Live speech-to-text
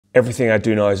Everything I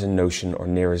do now is in Notion or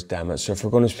near as damn it. So if we're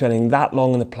going to be spending that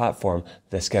long on the platform,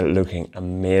 let's get it looking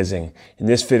amazing. In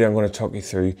this video, I'm going to talk you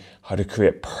through how to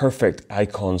create perfect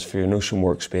icons for your Notion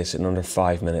workspace in under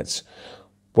 5 minutes.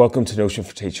 Welcome to Notion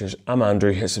for Teachers. I'm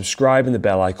Andrew. Hit subscribe and the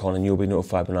bell icon and you'll be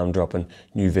notified when I'm dropping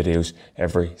new videos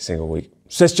every single week.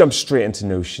 So let's jump straight into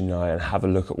Notion now and have a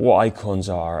look at what icons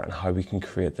are and how we can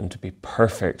create them to be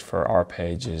perfect for our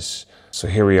pages. So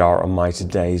here we are on my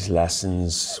today's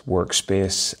lessons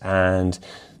workspace, and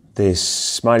this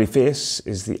smiley face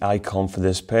is the icon for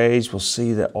this page. We'll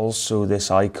see that also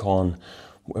this icon,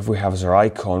 if we have as our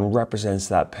icon, represents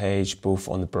that page both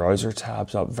on the browser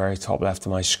tabs up very top left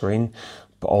of my screen,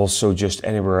 but also just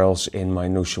anywhere else in my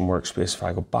Notion workspace. If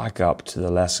I go back up to the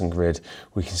lesson grid,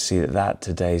 we can see that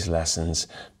today's lessons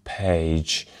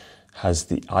page has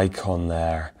the icon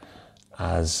there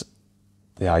as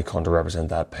the icon to represent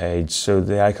that page. So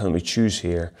the icon that we choose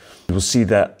here, you'll see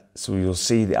that. So you'll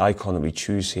see the icon that we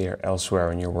choose here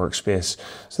elsewhere in your workspace.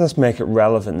 So let's make it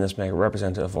relevant, let's make it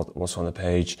representative of what's on the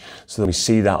page. So that we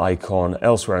see that icon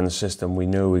elsewhere in the system, we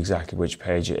know exactly which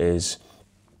page it is.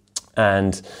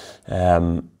 And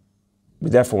we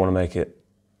therefore want to make it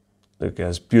look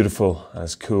as beautiful,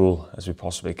 as cool as we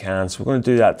possibly can. So we're going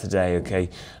to do that today, okay?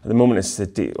 At the moment, it's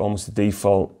almost the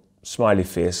default smiley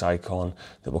face icon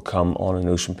that will come on a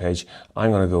Notion page.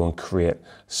 I'm going to go and create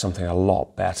something a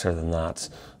lot better than that.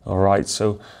 All right,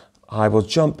 so I will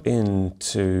jump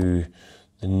into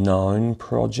the Noun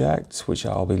Project, which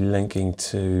I'll be linking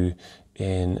to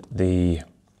in the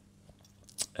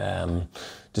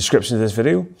description of this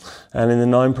video. And in the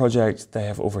Noun Project, they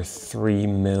have over 3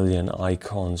 million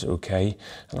icons, okay?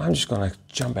 And I'm just going to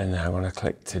jump in there. I'm going to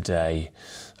click today.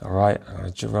 All right, I'm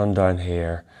going to run down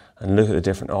here and look at the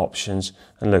different options.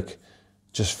 And look,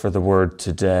 just for the word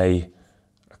today,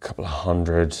 a couple of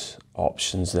hundred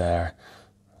options there.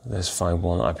 Let's find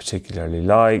one I particularly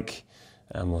like,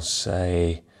 and we'll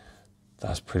say,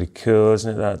 that's pretty cool,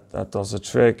 isn't it? That does the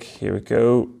trick. Here we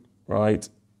go, right.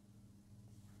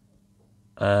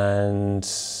 And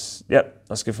yep,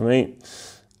 that's good for me.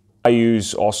 I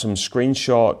use Awesome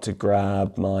Screenshot to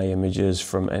grab my images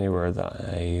from anywhere that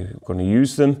I'm going to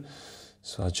use them.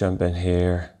 So I'll jump in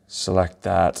here, select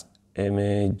that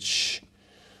image.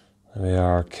 There we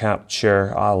are,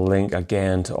 capture. I'll link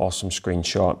again to Awesome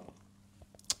Screenshot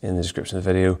in the description of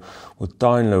the video. We'll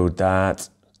download that,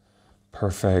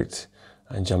 perfect,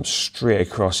 and jump straight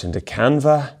across into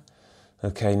Canva.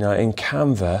 Okay, now in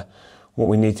Canva, what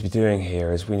we need to be doing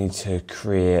here is we need to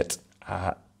create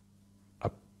a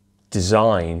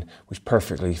design which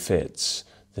perfectly fits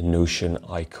the Notion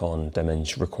icon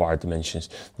required dimensions.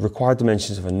 The required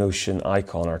dimensions of a Notion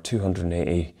icon are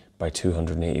 280 by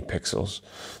 280 pixels.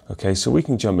 Okay, so we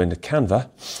can jump into Canva,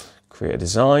 create a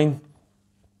design,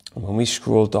 and when we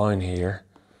scroll down here,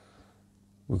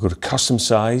 we go to custom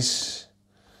size,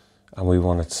 and we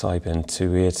want to type in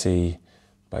 280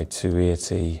 by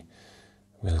 280.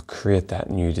 We'll create that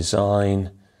new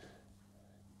design.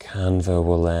 Canva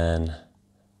will then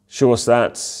show us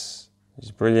that.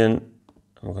 It's brilliant.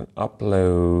 And we're going to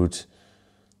upload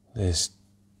this.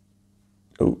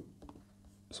 Oh,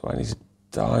 so I need to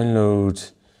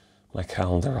download my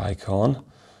calendar icon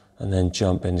and then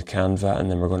jump into Canva, and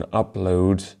then we're going to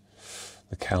upload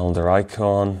the calendar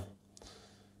icon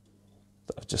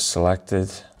that I've just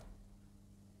selected.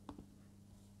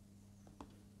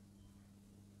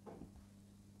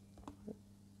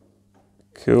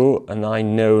 Cool, and I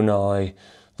know now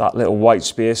that little white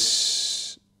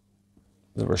space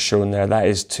that we're showing there, that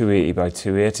is 280 by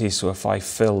 280. So if I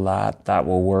fill that, that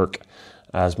will work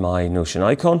as my Notion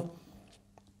icon.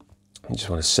 I just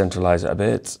want to centralize it a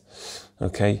bit.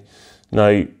 Okay,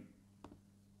 now,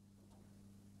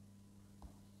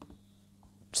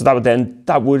 so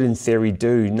that would in theory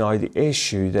do. Now the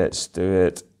issue, let's do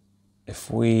it, if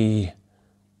we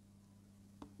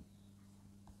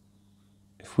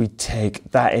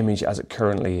take that image as it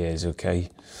currently is, okay,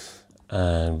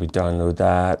 and we download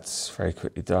that, very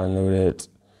quickly download it,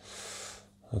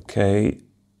 okay,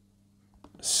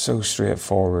 so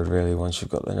straightforward really once you've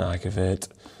got the knack of it.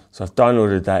 So I've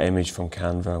downloaded that image from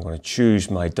Canva. I'm going to choose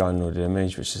my downloaded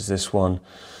image, which is this one.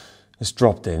 It's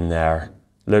dropped in there.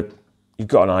 Look, you've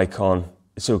got an icon,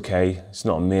 it's okay, it's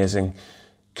not amazing,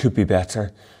 could be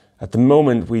better. At the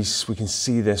moment we can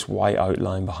see this white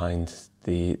outline behind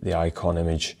the icon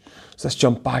image. So let's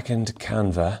jump back into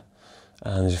Canva,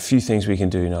 and there's a few things we can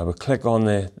do now. We'll click on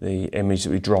the image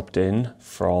that we dropped in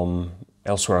from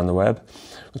elsewhere on the web.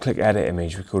 We'll click Edit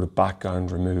Image, we go to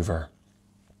Background Remover.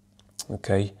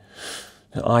 Okay,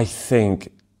 now I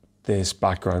think this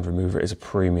background remover is a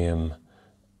premium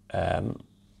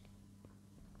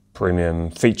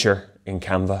premium feature in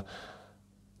Canva.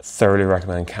 Thoroughly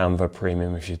recommend Canva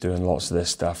Premium if you're doing lots of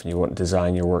this stuff and you want to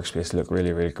design your workspace to look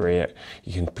really, really great.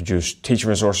 You can produce teaching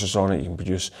resources on it, you can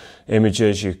produce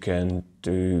images, you can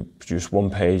produce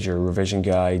one-page or revision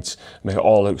guides, make it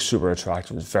all look super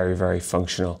attractive. It's very, very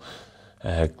functional,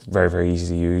 very, very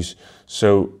easy to use.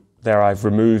 So there I've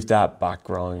removed that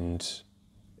background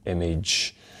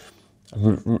image.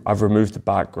 I've removed the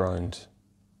background.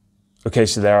 Okay,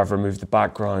 so there I've removed the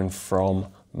background from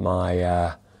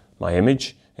my, my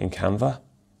image in Canva.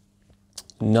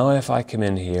 Now if I come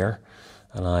in here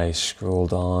and I scroll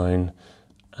down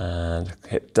and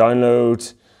hit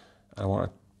download, I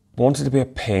want it to be a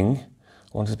ping,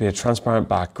 I want it to be a transparent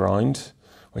background,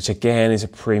 which again is a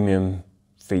premium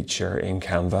feature in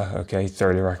Canva. Okay,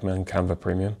 thoroughly recommend Canva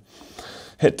Premium.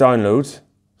 Hit download.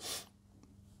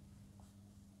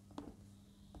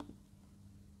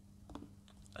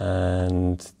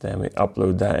 And then we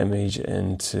upload that image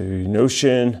into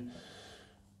Notion.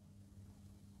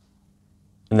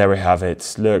 And there we have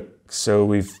it. Look, so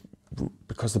we've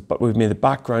made the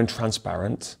background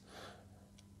transparent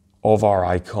of our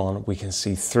icon, we can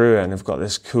see through it, and we've got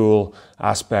this cool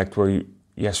aspect where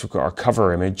yes, we've got our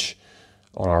cover image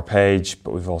on our page,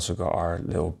 but we've also got our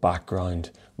little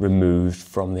background removed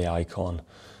from the icon.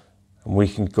 And we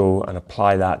can go and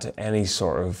apply that to any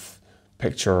sort of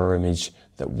picture or image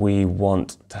that we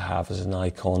want to have as an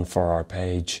icon for our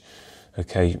page.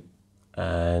 Okay,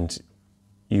 and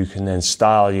you can then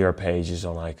style your pages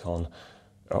on icon.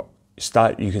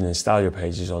 You can then style your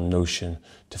pages on Notion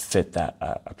to fit that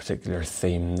a particular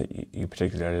theme that you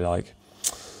particularly like.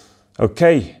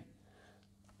 Okay,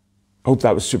 hope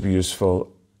that was super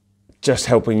useful. Just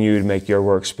helping you to make your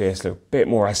workspace look a bit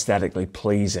more aesthetically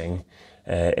pleasing,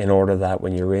 in order that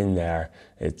when you're in there,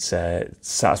 it's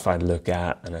satisfying to look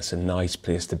at and it's a nice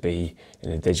place to be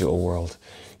in a digital world.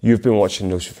 You've been watching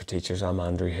Notion for Teachers. I'm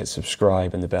Andrew. Hit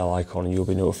subscribe and the bell icon and you'll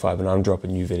be notified when I'm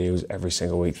dropping new videos every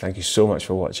single week. Thank you so much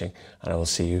for watching and I will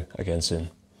see you again soon.